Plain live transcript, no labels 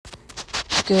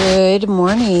Good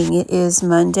morning. It is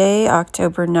Monday,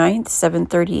 October 9th,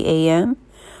 7:30 a.m.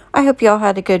 I hope y'all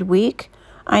had a good week.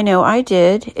 I know I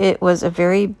did. It was a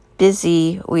very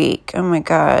busy week. Oh my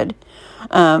God.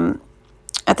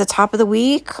 At the top of the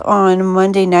week on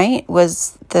Monday night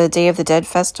was the Day of the Dead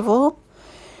festival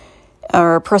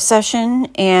or procession,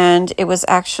 and it was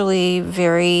actually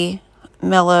very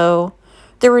mellow.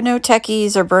 There were no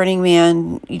techies or Burning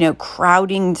Man,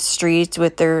 crowding the streets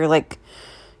with their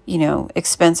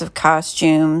expensive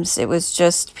costumes. It was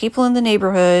just people in the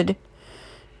neighborhood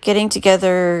getting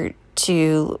together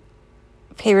to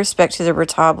pay respect to the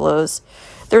retablos.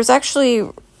 There was actually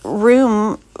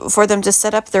room for them to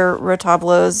set up their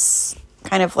retablos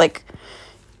kind of like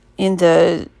in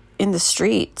the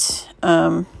street,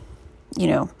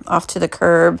 off to the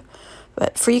curb.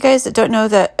 But for you guys that don't know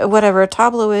what a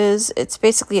retablo is, it's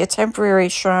basically a temporary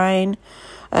shrine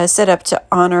set up to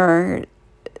honor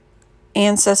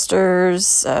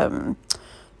ancestors,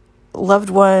 loved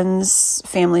ones,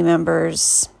 family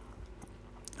members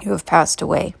who have passed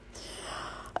away.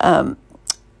 And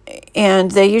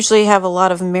they usually have a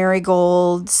lot of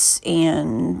marigolds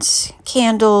and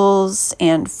candles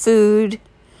and food.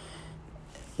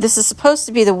 This is supposed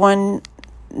to be the one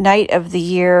night of the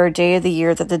year, day of the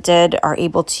year that the dead are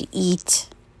able to eat.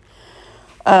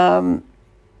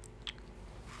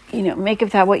 Make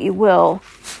of that what you will.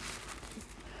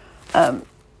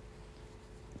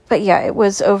 But yeah, it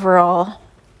was overall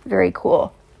very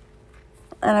cool.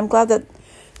 And I'm glad that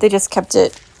they just kept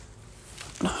it.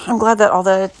 I'm glad that all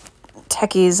the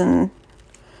techies and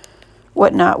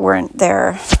whatnot weren't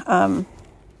there,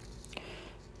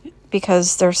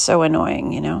 because they're so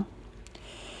annoying,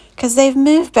 because they've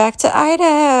moved back to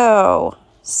Idaho.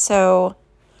 So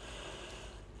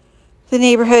the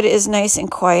neighborhood is nice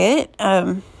and quiet.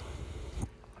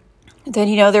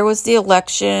 Then, there was the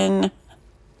election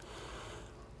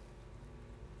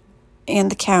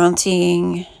and the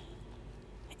counting,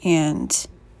 and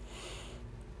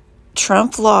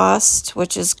Trump lost,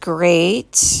 which is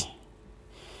great.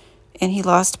 And he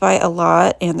lost by a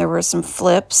lot, and there were some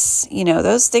flips,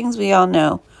 those things we all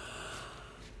know.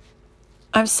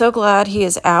 I'm so glad he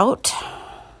is out.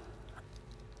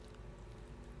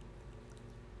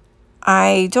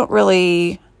 I don't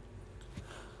really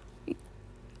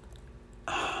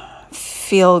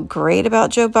feel great about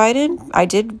Joe Biden. I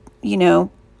did, do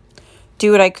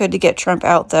what I could to get Trump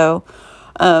out, though.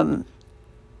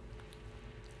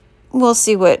 We'll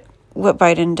see what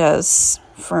Biden does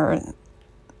for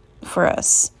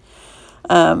us.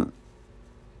 Kamala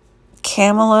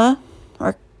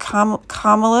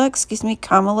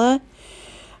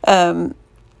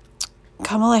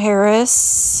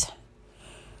Harris.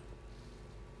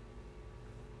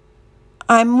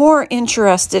 I'm more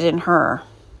interested in her,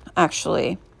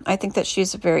 actually. I think that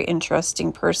she's a very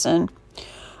interesting person.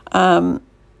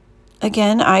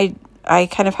 Again, I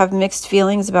kind of have mixed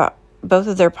feelings about both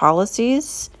of their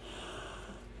policies,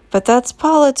 but that's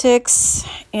politics.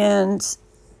 And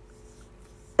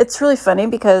it's really funny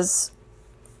because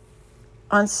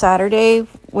on Saturday,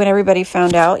 when everybody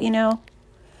found out,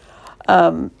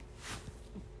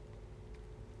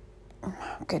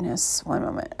 goodness, one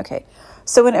moment. Okay.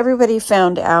 So when everybody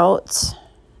found out,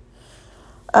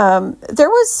 there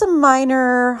was some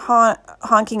minor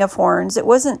honking of horns. It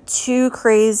wasn't too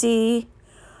crazy.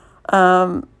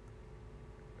 But,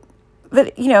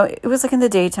 it was like in the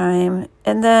daytime.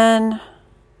 And then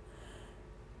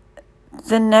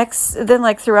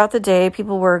throughout the day,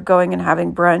 people were going and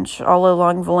having brunch all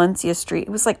along Valencia Street.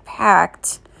 It was like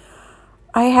packed.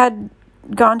 I had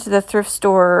gone to the thrift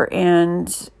store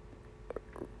and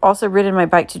also ridden my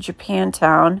bike to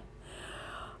Japantown.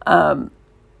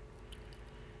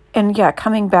 And yeah,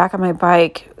 coming back on my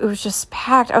bike, it was just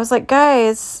packed. I was like,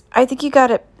 guys, I think you got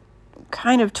it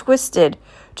kind of twisted.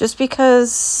 Just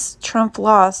because Trump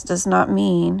lost does not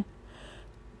mean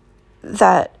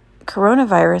that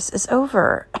coronavirus is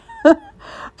over.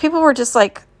 People were just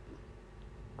like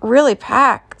really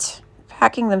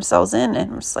packing themselves in.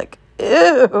 And I'm just like,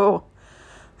 ew,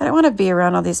 I don't want to be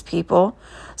around all these people.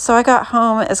 So I got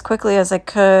home as quickly as I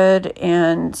could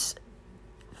and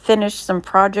finished some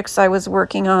projects I was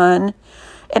working on.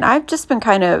 And I've just been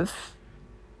kind of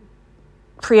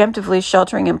preemptively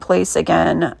sheltering in place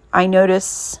again. I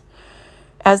notice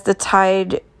as the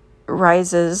tide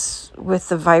rises with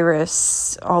the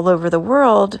virus all over the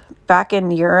world, back in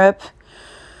Europe,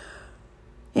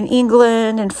 in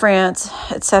England and France,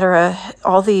 etc.,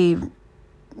 all the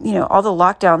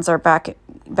lockdowns are back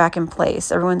in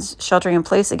place. Everyone's sheltering in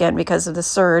place again because of the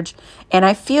surge. And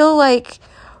I feel like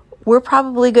we're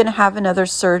probably going to have another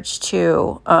surge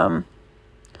too.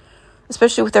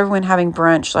 especially with everyone having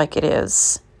brunch like it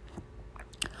is.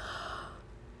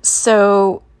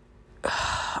 So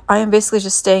I am basically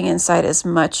just staying inside as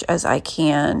much as I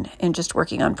can and just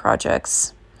working on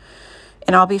projects.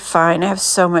 And I'll be fine. I have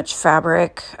so much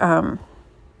fabric. I'm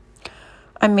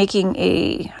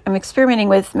experimenting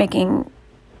with making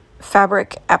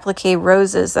fabric applique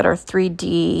roses that are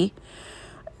 3D.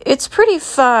 It's pretty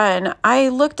fun. I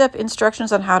looked up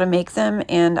instructions on how to make them,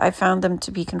 and I found them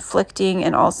to be conflicting,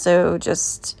 and also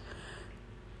just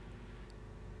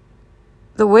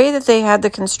the way that they had the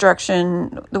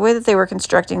way that they were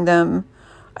constructing them,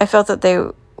 I felt that they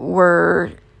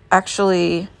were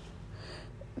actually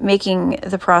making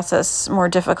the process more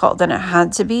difficult than it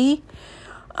had to be.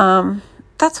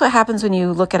 That's what happens when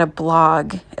you look at a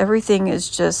blog. Everything is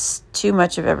just too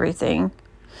much of everything.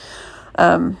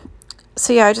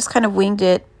 So yeah, I just kind of winged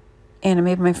it, and I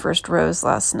made my first rose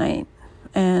last night.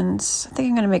 And I think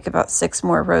I'm going to make about 6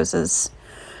 more roses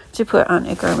to put on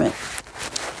a garment.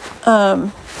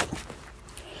 I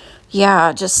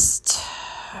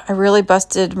really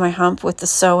busted my hump with the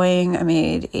sewing. I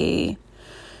made a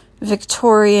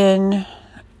Victorian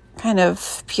kind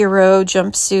of Pierrot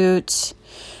jumpsuit,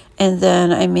 and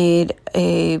then I made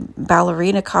a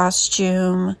ballerina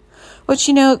costume, which,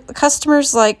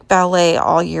 customers like ballet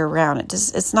all year round.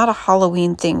 It's not a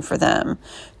Halloween thing for them.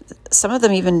 Some of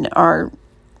them even are,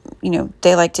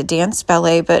 they like to dance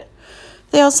ballet, but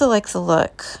they also like the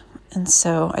look. And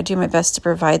so I do my best to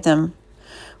provide them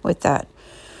with that.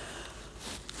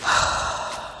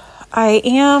 I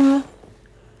am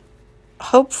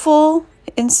hopeful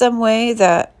in some way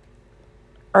that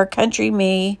our country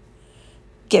may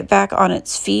get back on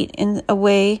its feet in a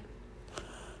way,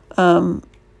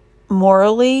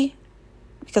 morally,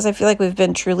 because I feel like we've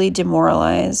been truly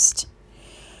demoralized.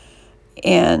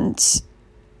 And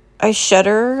I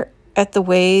shudder at the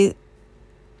way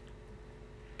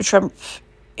Trump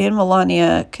and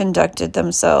Melania conducted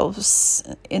themselves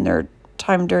in their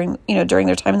time during their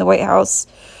time in the White House.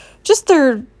 Just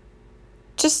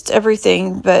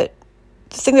everything. But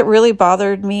the thing that really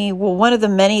bothered me, one of the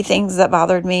many things that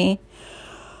bothered me,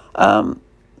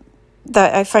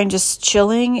 that I find just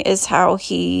chilling, is how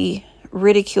he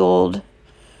ridiculed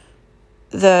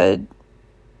the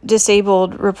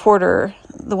disabled reporter,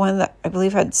 the one that I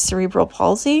believe had cerebral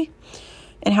palsy,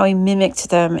 and how he mimicked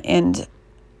them. And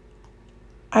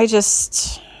I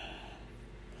just,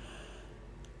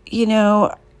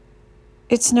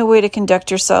 it's no way to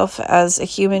conduct yourself as a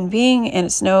human being, and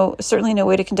it's certainly no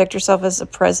way to conduct yourself as a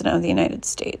president of the United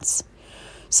States.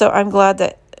 So I'm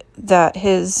glad that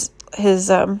his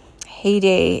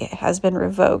heyday has been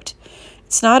revoked.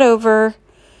 It's not over,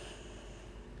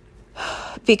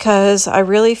 because I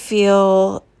really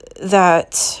feel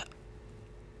that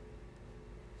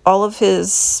all of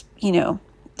his,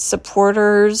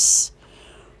 supporters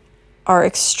are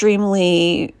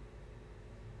extremely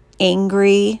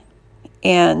angry,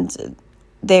 and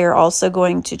they're also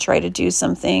going to try to do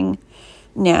something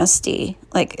nasty.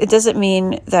 Like, it doesn't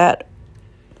mean that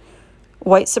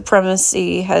white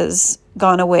supremacy has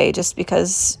gone away just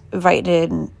because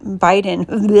Biden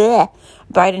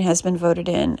has been voted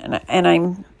in, and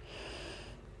I'm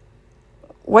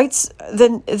whites.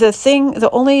 The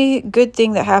only good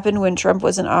thing that happened when Trump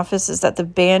was in office is that the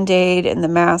Band-Aid and the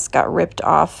mask got ripped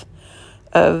off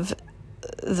of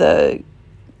the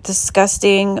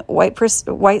disgusting white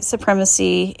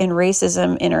supremacy and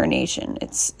racism in our nation.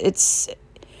 It's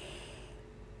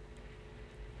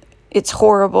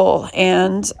horrible,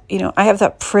 and I have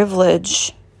that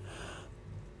privilege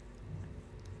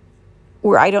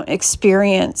where I don't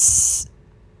experience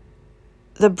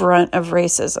the brunt of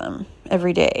racism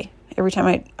every day. Every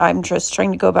time I'm just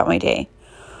trying to go about my day.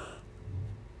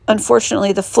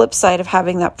 Unfortunately, the flip side of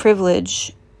having that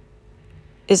privilege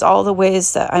is all the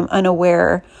ways that I'm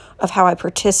unaware of how I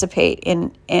participate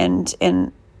in and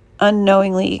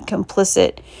unknowingly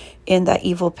complicit in that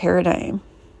evil paradigm.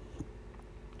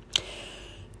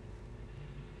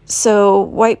 So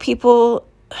white people,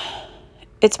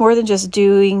 it's more than just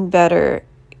doing better.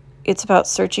 It's about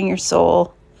searching your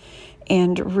soul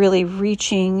and really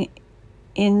reaching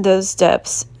in those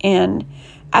depths and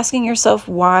asking yourself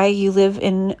why you live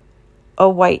in a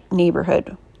white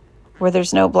neighborhood where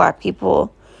there's no black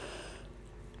people,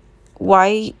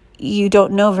 why you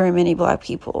don't know very many black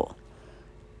people.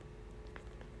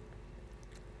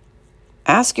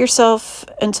 Ask yourself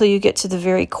until you get to the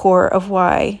very core of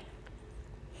why,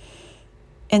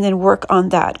 and then work on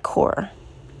that core.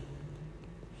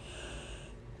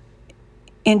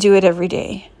 And do it every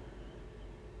day.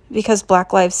 Because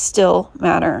Black lives still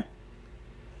matter.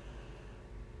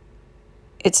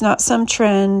 It's not some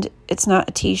trend. It's not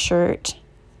a t-shirt.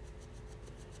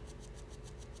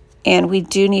 And we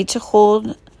do need to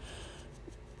hold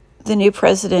the new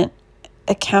president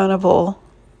accountable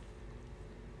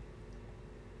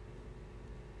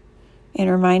and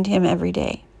remind him every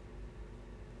day.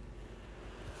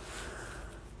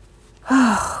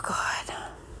 Oh, God.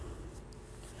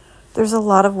 There's a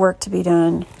lot of work to be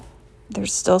done.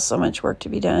 There's still so much work to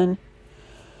be done.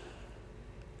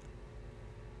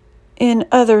 In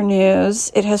other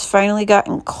news, it has finally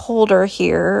gotten colder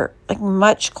here, like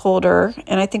much colder,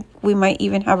 and I think we might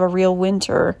even have a real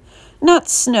winter. Not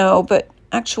snow, but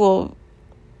actual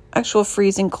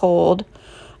freezing cold.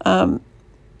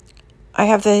 I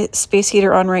have the space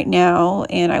heater on right now,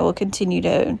 and I will continue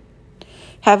to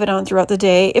have it on throughout the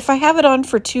day. If I have it on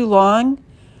for too long,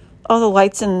 all the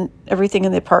lights and everything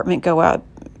in the apartment go out.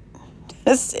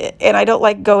 And I don't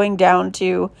like going down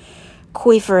to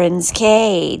Queeferin's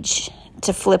cage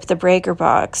to flip the breaker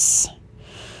box.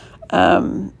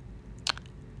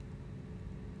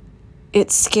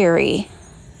 It's scary.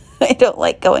 I don't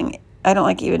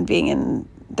like even being in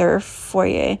their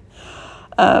foyer.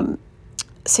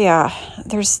 So yeah,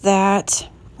 there's that.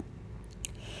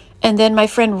 And then my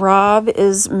friend Rob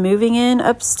is moving in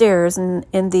upstairs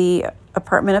in the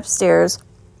apartment upstairs.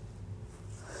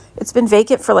 It's been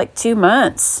vacant for like 2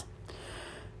 months.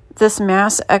 This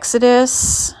mass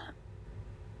exodus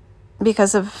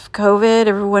because of COVID,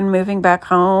 everyone moving back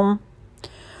home.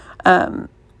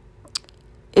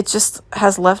 It just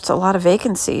has left a lot of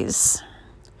vacancies.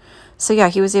 So yeah,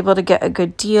 he was able to get a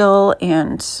good deal,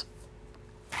 and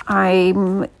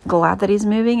I'm glad that he's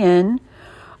moving in.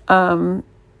 And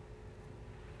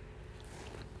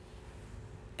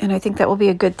I think that will be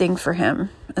a good thing for him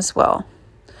as well.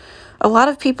 A lot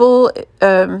of people,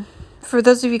 for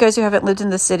those of you guys who haven't lived in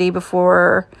the city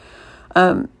before,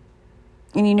 and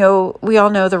we all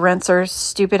know the rents are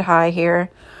stupid high here.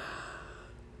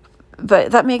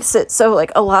 But that makes it so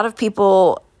like a lot of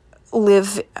people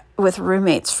live with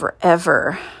roommates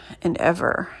forever and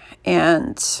ever.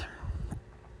 And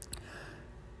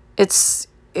it's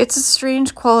a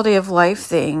strange quality of life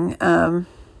thing.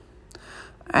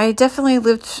 I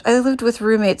lived with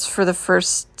roommates for the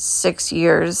first 6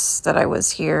 years that I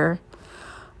was here.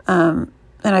 And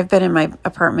I've been in my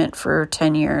apartment for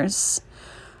 10 years.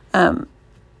 But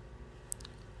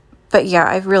yeah,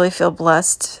 I really feel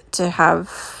blessed to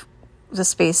have the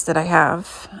space that I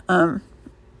have.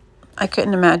 I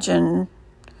couldn't imagine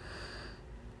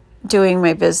doing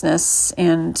my business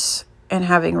and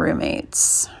having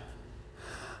roommates.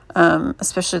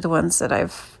 Especially the ones that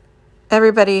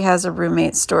everybody has a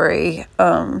roommate story.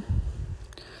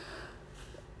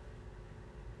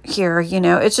 Here,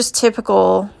 it's just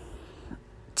typical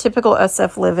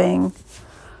SF living.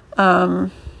 I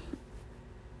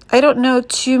don't know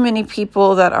too many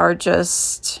people that are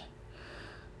just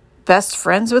best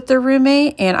friends with their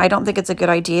roommate, and I don't think it's a good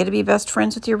idea to be best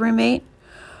friends with your roommate.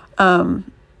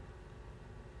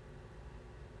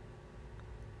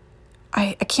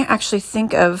 I can't actually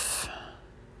think of...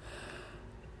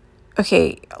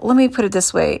 Okay, let me put it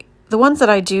this way. The ones that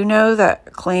I do know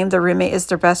that claim their roommate is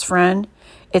their best friend,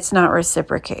 it's not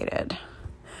reciprocated.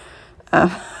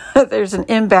 There's an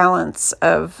imbalance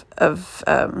of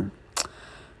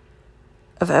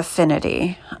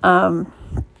affinity,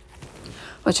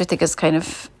 which I think is kind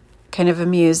of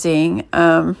amusing.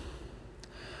 I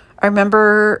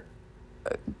remember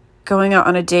going out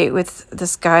on a date with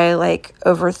this guy like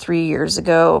over 3 years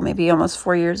ago, maybe almost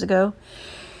 4 years ago.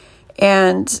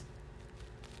 And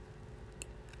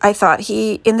I thought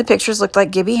he, in the pictures, looked like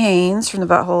Gibby Haynes from the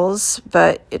Buttholes,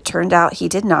 but it turned out he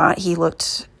did not. He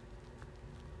looked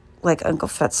like Uncle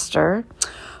Fetster.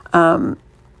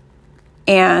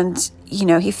 And,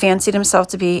 he fancied himself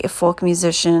to be a folk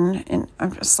musician. And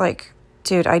I'm just like,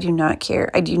 dude, I do not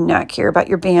care. I do not care about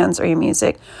your bands or your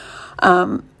music.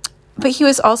 But he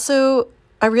was also,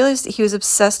 I realized that he was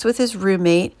obsessed with his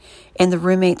roommate and the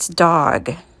roommate's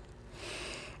dog.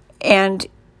 And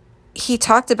he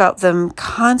talked about them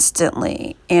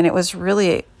constantly, and it was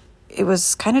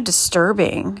kind of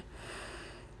disturbing.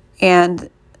 And,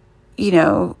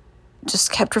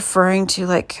 just kept referring to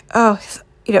like, oh,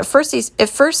 at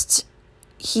first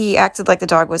he acted like the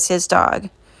dog was his dog,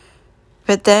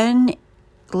 but then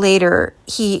later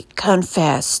he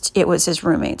confessed it was his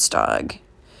roommate's dog.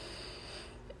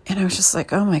 And I was just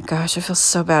like, oh my gosh, I feel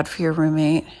so bad for your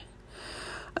roommate.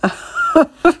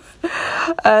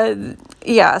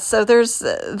 Yeah, so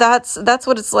that's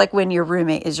what it's like when your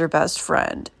roommate is your best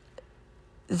friend.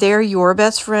 They're your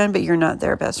best friend, but you're not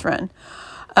their best friend.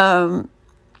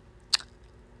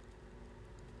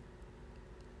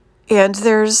 And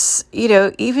there's,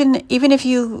 even if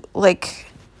you like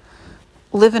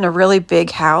live in a really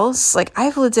big house, like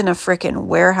I've lived in a freaking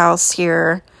warehouse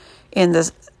here in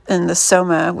the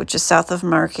Soma, which is south of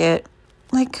Market,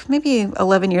 like maybe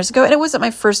 11 years ago. And it wasn't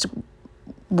my first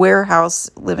warehouse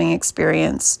living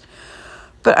experience.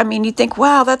 But I mean, you think,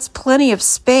 wow, that's plenty of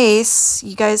space.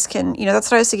 You guys can,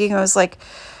 that's what I was thinking. I was like,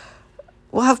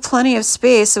 we'll have plenty of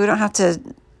space so we don't have to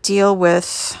deal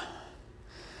with,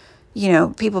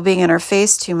 people being in our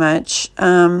face too much.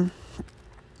 I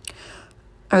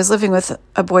was living with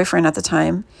a boyfriend at the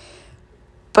time,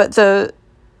 but the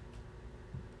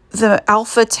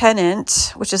alpha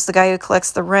tenant, which is the guy who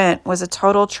collects the rent, was a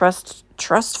total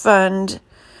trust fund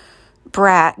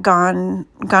brat gone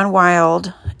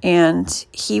wild, and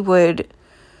he would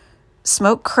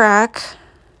smoke crack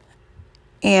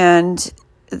and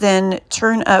then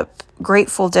turn up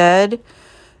Grateful Dead,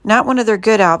 not one of their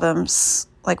good albums,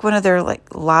 like one of their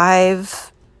like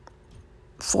live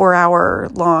 4-hour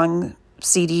long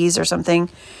CDs or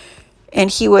something, and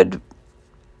he would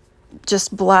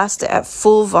just blast it at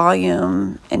full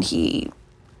volume. And he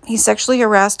sexually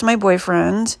harassed my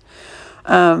boyfriend,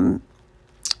 and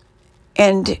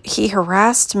he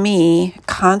harassed me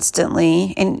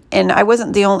constantly, and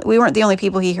we weren't the only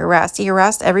people he harassed. He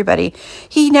harassed everybody.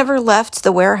 He never left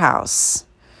the warehouse,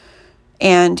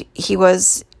 and he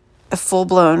was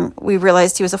we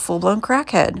realized he was a full-blown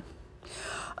crackhead.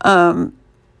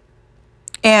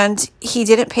 And he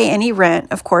didn't pay any rent.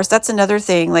 Of course, that's another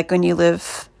thing. Like when you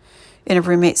live in a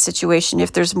roommate situation,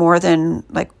 if there's more than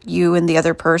like you and the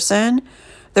other person,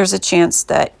 there's a chance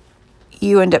that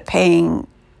you end up paying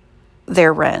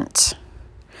their rent.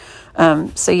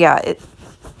 So yeah,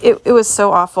 it was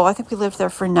so awful. I think we lived there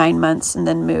for 9 months and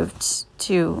then moved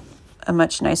to a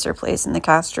much nicer place in the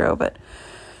Castro. But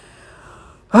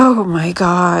oh my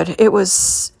God, it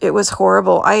was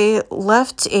horrible. I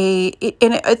left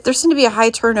there seemed to be a high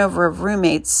turnover of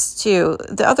roommates too.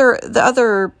 The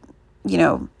other,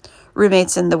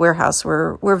 roommates in the warehouse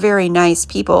were very nice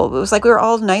people. It was like we were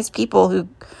all nice people who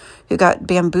got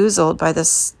bamboozled by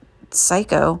this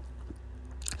psycho.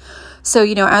 So,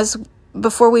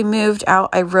 before we moved out,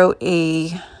 I wrote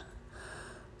a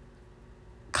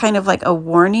kind of like a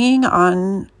warning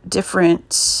on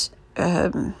different,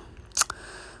 those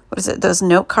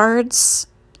note cards,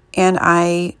 and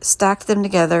I stacked them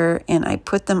together and I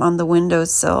put them on the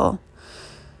windowsill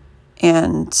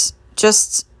and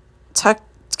just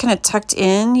tucked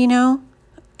in,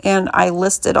 and I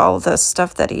listed all the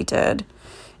stuff that he did,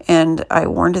 and I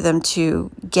warned them to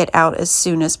get out as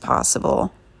soon as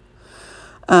possible.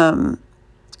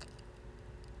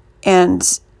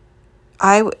 And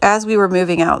as we were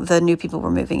moving out, the new people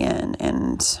were moving in,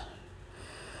 and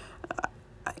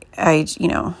I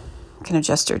kind of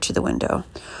gestured to the window.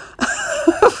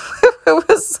 It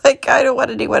was like, I don't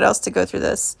want anyone else to go through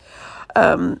this.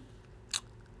 But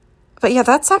yeah,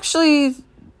 that's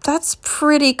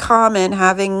pretty common,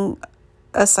 having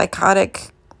a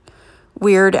psychotic,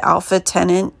 weird alpha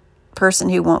tenant person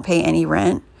who won't pay any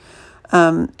rent,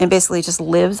 and basically just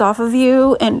lives off of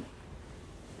you and,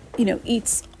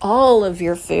 eats all of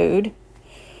your food.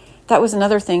 That was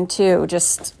another thing too,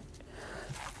 just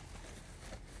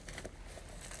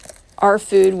our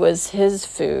food was his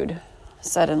food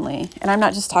suddenly. And I'm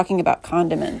not just talking about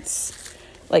condiments,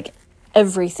 like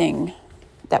everything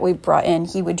that we brought in,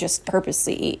 he would just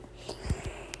purposely eat.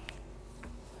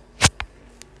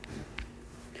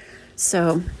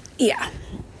 So, yeah.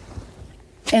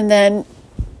 And then,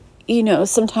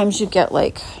 sometimes you get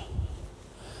like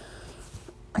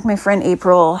my friend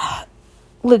April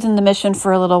lived in the Mission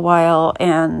for a little while,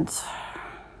 and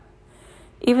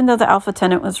even though the alpha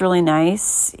tenant was really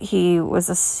nice, he was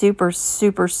a super,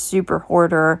 super, super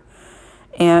hoarder,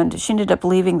 and she ended up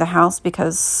leaving the house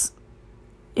because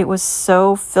it was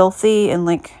so filthy and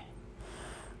like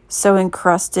so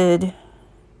encrusted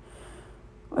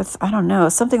with, I don't know,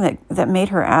 something that made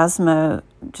her asthma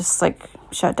just like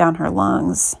shut down her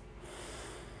lungs.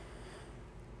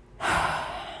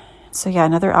 So yeah,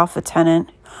 another alpha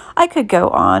tenant. I could go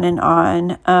on and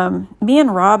on. Me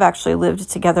and Rob actually lived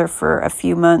together for a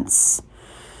few months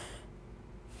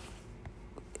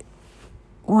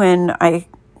when I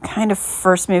kind of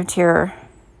first moved here.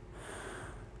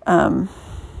 I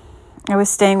was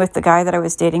staying with the guy that I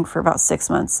was dating for about 6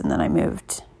 months, and then I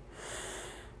moved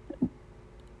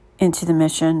into the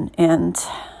Mission, and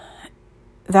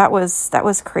that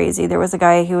was crazy. There was a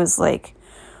guy who was like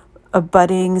a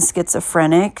budding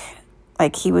schizophrenic.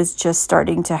 Like he was just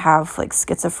starting to have like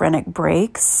schizophrenic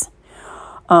breaks.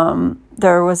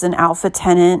 There was an alpha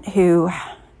tenant who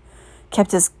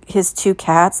kept his 2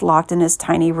 cats locked in his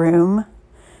tiny room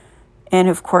and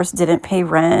of course didn't pay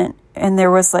rent. And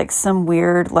there was like some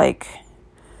weird like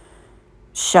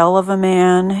shell of a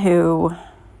man who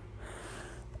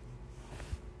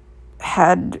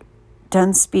had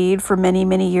done speed for many,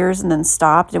 many years and then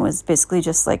stopped and was basically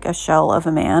just like a shell of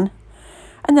a man.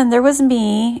 And then there was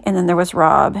me, and then there was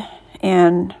Rob.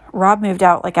 And Rob moved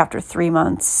out like after 3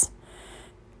 months.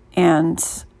 And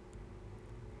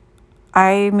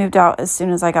I moved out as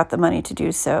soon as I got the money to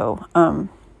do so.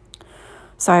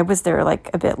 So I was there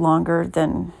like a bit longer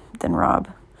than Rob,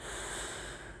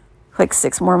 like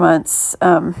 6 more months.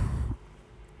 But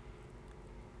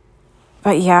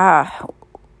yeah,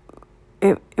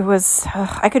 it was,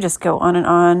 I could just go on and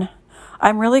on.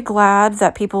 I'm really glad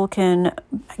that people can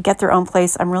get their own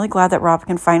place. I'm really glad that Rob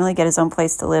can finally get his own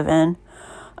place to live in.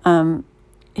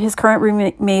 His current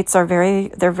roommates are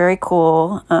they're very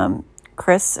cool.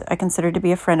 Chris, I consider to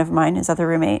be a friend of mine, his other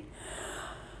roommate.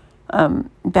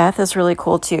 Beth is really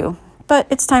cool too. But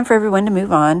it's time for everyone to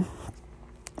move on.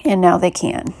 And now they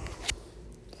can.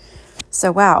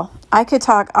 So wow, I could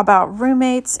talk about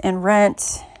roommates and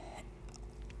rent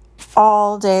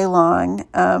all day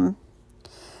long.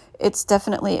 It's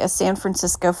definitely a San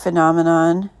Francisco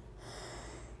phenomenon.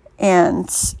 And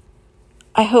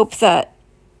I hope that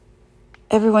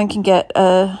everyone can get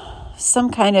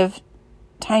some kind of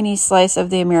tiny slice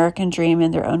of the American dream in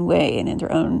their own way and in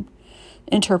their own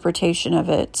interpretation of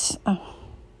it.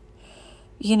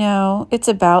 You know, it's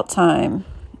about time.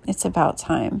 It's about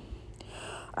time.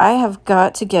 I have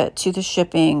got to get to the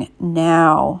shipping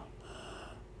now.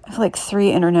 I have like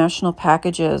 3 international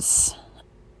packages.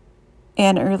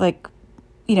 And are like,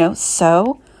 you know,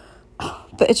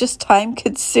 but it's just time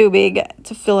consuming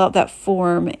to fill out that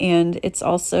form. And it's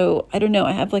also, I don't know,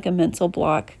 I have like a mental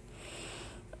block.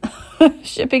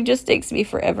 Shipping just takes me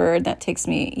forever, and that takes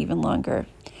me even longer.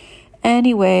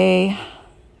 Anyway,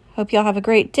 hope y'all have a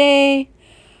great day.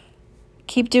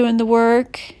 Keep doing the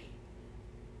work.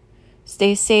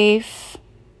 Stay safe.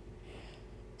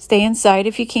 Stay inside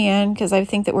if you can, because I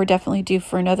think that we're definitely due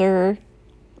for another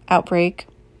outbreak,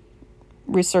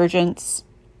 resurgence.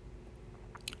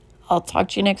 I'll talk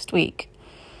to you next week.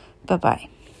 Bye-bye.